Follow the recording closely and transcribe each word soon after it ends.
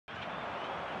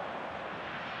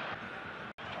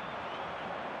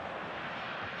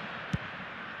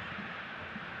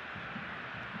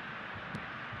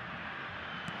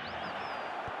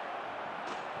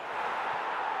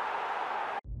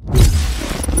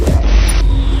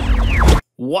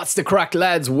What's the crack,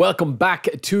 lads? Welcome back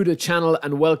to the channel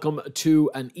and welcome to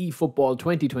an eFootball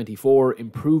 2024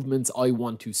 improvements I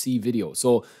want to see video.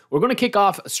 So we're going to kick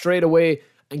off straight away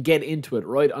and get into it,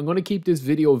 right? I'm going to keep this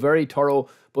video very thorough,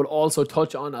 but also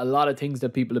touch on a lot of things that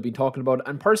people have been talking about.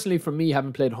 And personally, for me,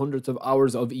 having played hundreds of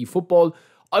hours of eFootball,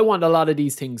 I want a lot of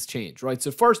these things changed, right?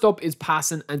 So first up is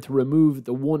passing and to remove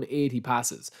the 180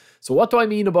 passes. So what do I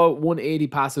mean about 180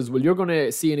 passes? Well, you're going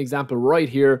to see an example right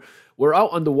here. We're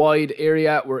out on the wide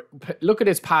area. Look at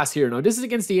this pass here. Now, this is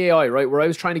against the AI, right? Where I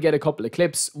was trying to get a couple of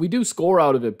clips. We do score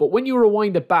out of it. But when you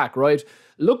rewind it back, right?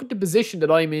 Look at the position that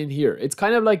I'm in here. It's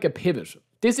kind of like a pivot.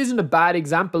 This isn't a bad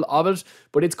example of it,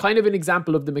 but it's kind of an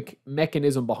example of the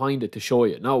mechanism behind it to show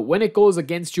you. Now, when it goes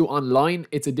against you online,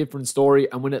 it's a different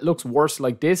story. And when it looks worse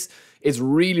like this, it's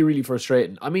really, really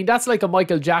frustrating. I mean, that's like a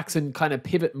Michael Jackson kind of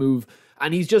pivot move,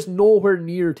 and he's just nowhere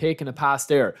near taking a pass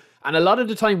there. And a lot of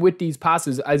the time with these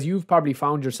passes, as you've probably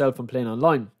found yourself when playing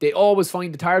online, they always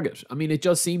find the target. I mean, it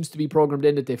just seems to be programmed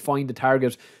in that they find the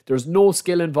target. There's no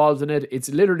skill involved in it. It's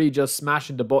literally just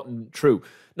smashing the button through.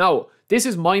 Now, this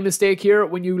is my mistake here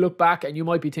when you look back and you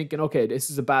might be thinking, okay,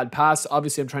 this is a bad pass.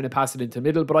 Obviously, I'm trying to pass it into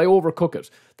middle, but I overcook it.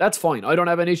 That's fine. I don't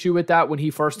have an issue with that when he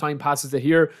first time passes it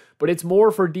here, but it's more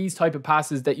for these type of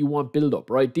passes that you want build up,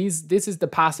 right? This is the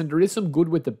pass, and there is some good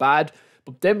with the bad,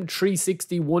 but them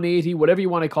 360, 180, whatever you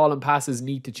want to call them, passes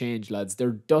need to change, lads.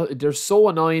 They're so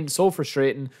annoying, so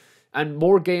frustrating. And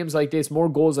more games like this, more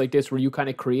goals like this, where you kind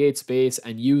of create space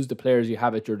and use the players you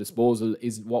have at your disposal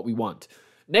is what we want.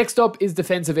 Next up is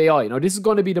defensive AI. Now, this is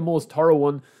going to be the most thorough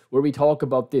one where we talk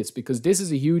about this, because this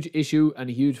is a huge issue and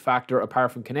a huge factor.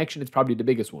 Apart from connection, it's probably the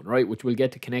biggest one, right? Which we'll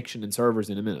get to connection and servers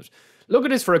in a minute. Look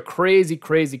at this for a crazy,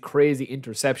 crazy, crazy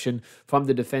interception from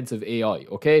the defensive AI,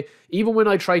 okay? Even when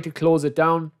I try to close it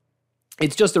down,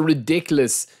 it's just a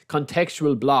ridiculous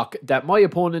contextual block that my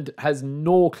opponent has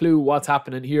no clue what's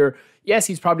happening here. Yes,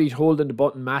 he's probably holding the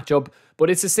button matchup, but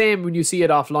it's the same when you see it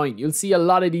offline. You'll see a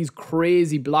lot of these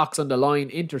crazy blocks on the line,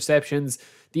 interceptions.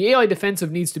 The AI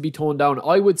defensive needs to be toned down.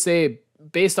 I would say,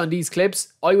 based on these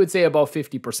clips, I would say about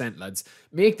 50%, lads.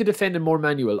 Make the defending more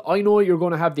manual. I know you're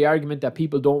going to have the argument that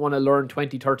people don't want to learn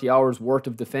 20, 30 hours worth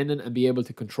of defending and be able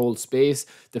to control space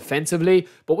defensively.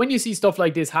 But when you see stuff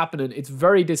like this happening, it's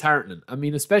very disheartening. I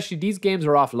mean, especially these games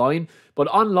are offline, but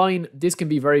online, this can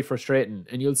be very frustrating.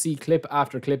 And you'll see clip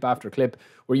after clip after clip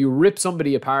where you rip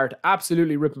somebody apart,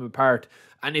 absolutely rip them apart.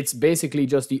 And it's basically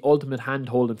just the ultimate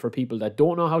hand-holding for people that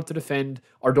don't know how to defend,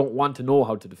 or don't want to know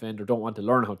how to defend, or don't want to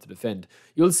learn how to defend.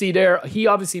 You'll see there, he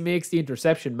obviously makes the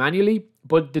interception manually,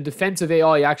 but the defensive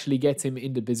AI actually gets him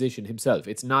into position himself.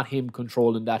 It's not him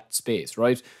controlling that space,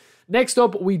 right? Next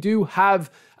up, we do have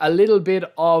a little bit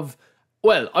of,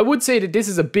 well, I would say that this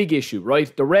is a big issue, right?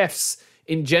 The refs,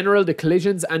 in general, the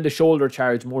collisions and the shoulder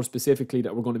charge more specifically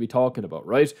that we're going to be talking about,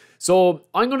 right? So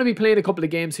I'm going to be playing a couple of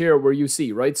games here where you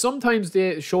see, right? Sometimes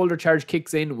the shoulder charge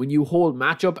kicks in when you hold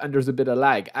matchup and there's a bit of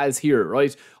lag, as here,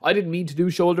 right? I didn't mean to do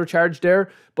shoulder charge there,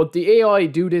 but the AI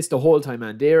do this the whole time,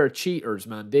 man. They are cheaters,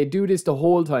 man. They do this the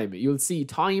whole time. You'll see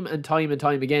time and time and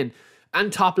time again.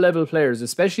 And top level players,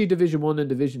 especially Division 1 and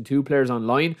Division 2 players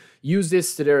online, use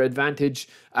this to their advantage.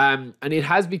 And it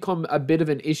has become a bit of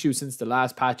an issue since the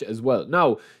last patch as well.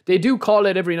 Now, they do call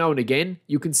it every now and again,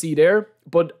 you can see there,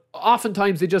 but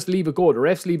oftentimes they just leave it go. The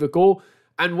refs leave it go.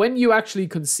 And when you actually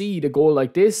concede a goal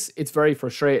like this, it's very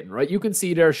frustrating, right? You can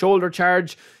see their shoulder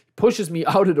charge pushes me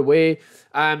out of the way.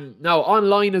 Now,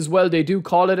 online as well, they do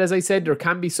call it, as I said, there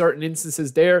can be certain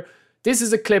instances there. This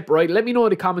is a clip, right? Let me know in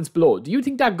the comments below. Do you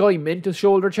think that guy meant to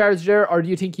shoulder charge there, or do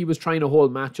you think he was trying to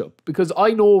hold matchup? Because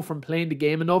I know from playing the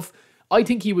game enough, I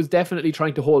think he was definitely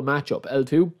trying to hold matchup,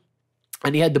 L2,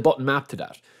 and he had the button mapped to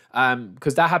that.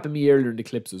 Because that happened to me earlier in the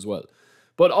clips as well.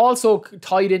 But also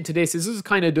tied into this is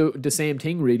kind of the same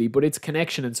thing really, but it's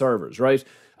connection and servers, right?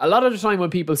 A lot of the time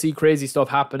when people see crazy stuff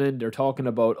happening, they're talking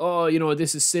about, oh, you know,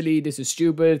 this is silly, this is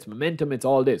stupid, it's momentum, it's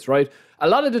all this, right? A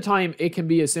lot of the time, it can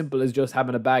be as simple as just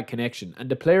having a bad connection. And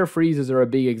the player freezes are a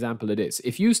big example of this.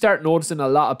 If you start noticing a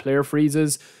lot of player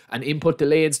freezes and input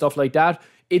delay and stuff like that,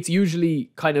 it's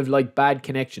usually kind of like bad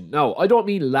connection. Now, I don't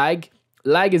mean lag.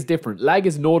 Lag is different. Lag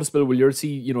is noticeable where you'll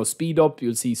see, you know, speed up,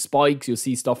 you'll see spikes, you'll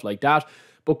see stuff like that.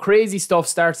 But crazy stuff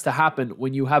starts to happen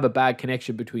when you have a bad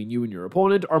connection between you and your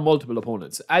opponent or multiple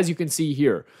opponents. As you can see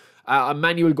here, a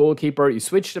manual goalkeeper, you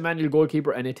switch to manual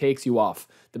goalkeeper and it takes you off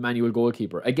the manual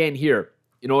goalkeeper. Again here,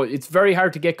 You know, it's very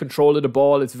hard to get control of the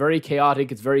ball. It's very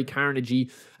chaotic. It's very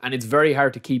carnagey. And it's very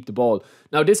hard to keep the ball.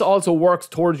 Now, this also works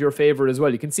towards your favor as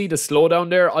well. You can see the slowdown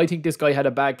there. I think this guy had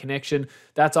a bad connection.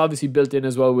 That's obviously built in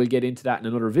as well. We'll get into that in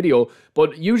another video.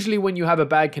 But usually when you have a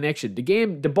bad connection,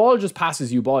 the ball just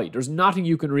passes you by. There's nothing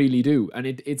you can really do. And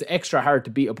it's extra hard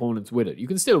to beat opponents with it. You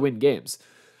can still win games.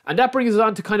 And that brings us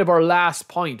on to kind of our last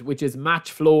point, which is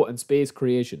match flow and space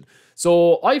creation.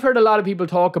 So I've heard a lot of people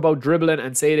talk about dribbling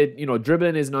and say that, you know,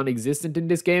 dribbling is non-existent in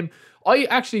this game. I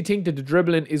actually think that the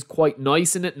dribbling is quite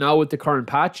nice in it now with the current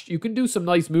patch. You can do some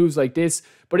nice moves like this,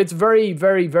 but it's very,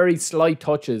 very, very slight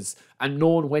touches and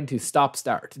knowing when to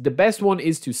start. The best one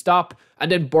is to stop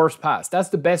and then burst past. That's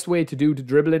the best way to do the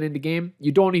dribbling in the game.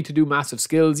 You don't need to do massive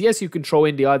skills. Yes, you can throw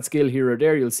in the odd skill here or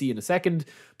there, you'll see in a second,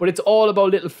 but it's all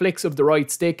about little flicks of the right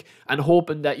stick and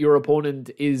hoping that your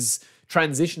opponent is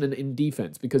transitioning in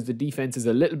defense, because the defense is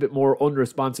a little bit more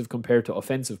unresponsive compared to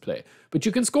offensive play. But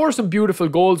you can score some beautiful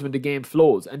goals when the game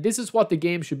flows, and this is what the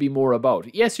game should be more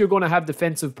about. Yes, you're going to have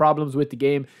defensive problems with the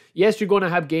game. Yes, you're going to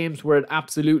have games where it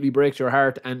absolutely breaks your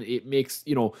heart and it makes,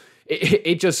 you know,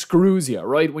 it just screws you,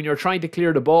 right? When you're trying to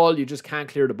clear the ball, you just can't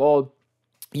clear the ball.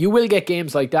 You will get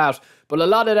games like that, but a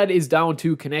lot of that is down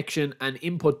to connection and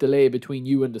input delay between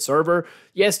you and the server.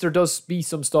 Yes, there does be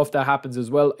some stuff that happens as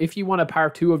well. If you want a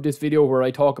part 2 of this video where I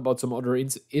talk about some other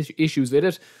issues with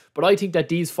it, but I think that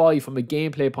these 5 from a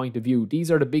gameplay point of view,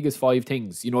 these are the biggest 5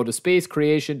 things. You know, the space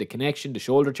creation, the connection, the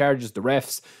shoulder charges, the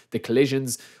refs, the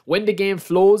collisions. When the game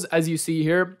flows, as you see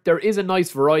here, there is a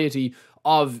nice variety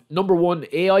of, number one,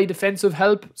 AI defensive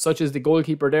help, such as the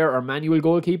goalkeeper there, or manual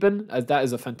goalkeeping, as that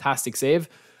is a fantastic save.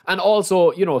 And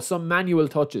also, you know, some manual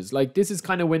touches. Like, this is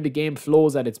kind of when the game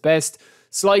flows at its best.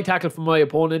 Slide tackle from my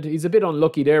opponent. He's a bit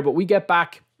unlucky there, but we get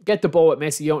back, get the ball at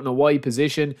Messi out in a wide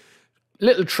position.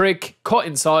 Little trick, cut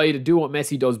inside, do what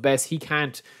Messi does best. He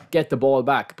can't get the ball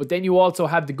back. But then you also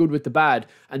have the good with the bad,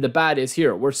 and the bad is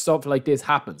here, where stuff like this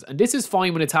happens. And this is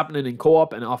fine when it's happening in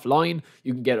co-op and offline.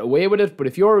 You can get away with it, but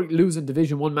if you're losing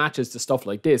Division 1 matches to stuff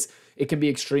like this, it can be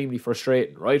extremely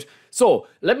frustrating, right? So,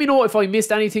 let me know if I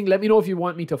missed anything. Let me know if you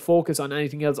want me to focus on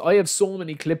anything else. I have so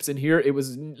many clips in here. It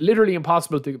was literally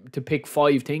impossible to pick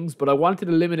 5 things, but I wanted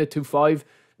to limit it to 5.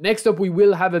 Next up, we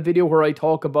will have a video where I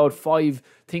talk about 5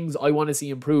 things I want to see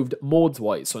improved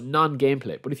modes-wise, so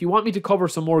non-gameplay. But if you want me to cover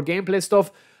some more gameplay stuff,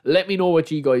 let me know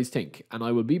what you guys think, and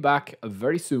I will be back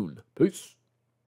very soon. Peace.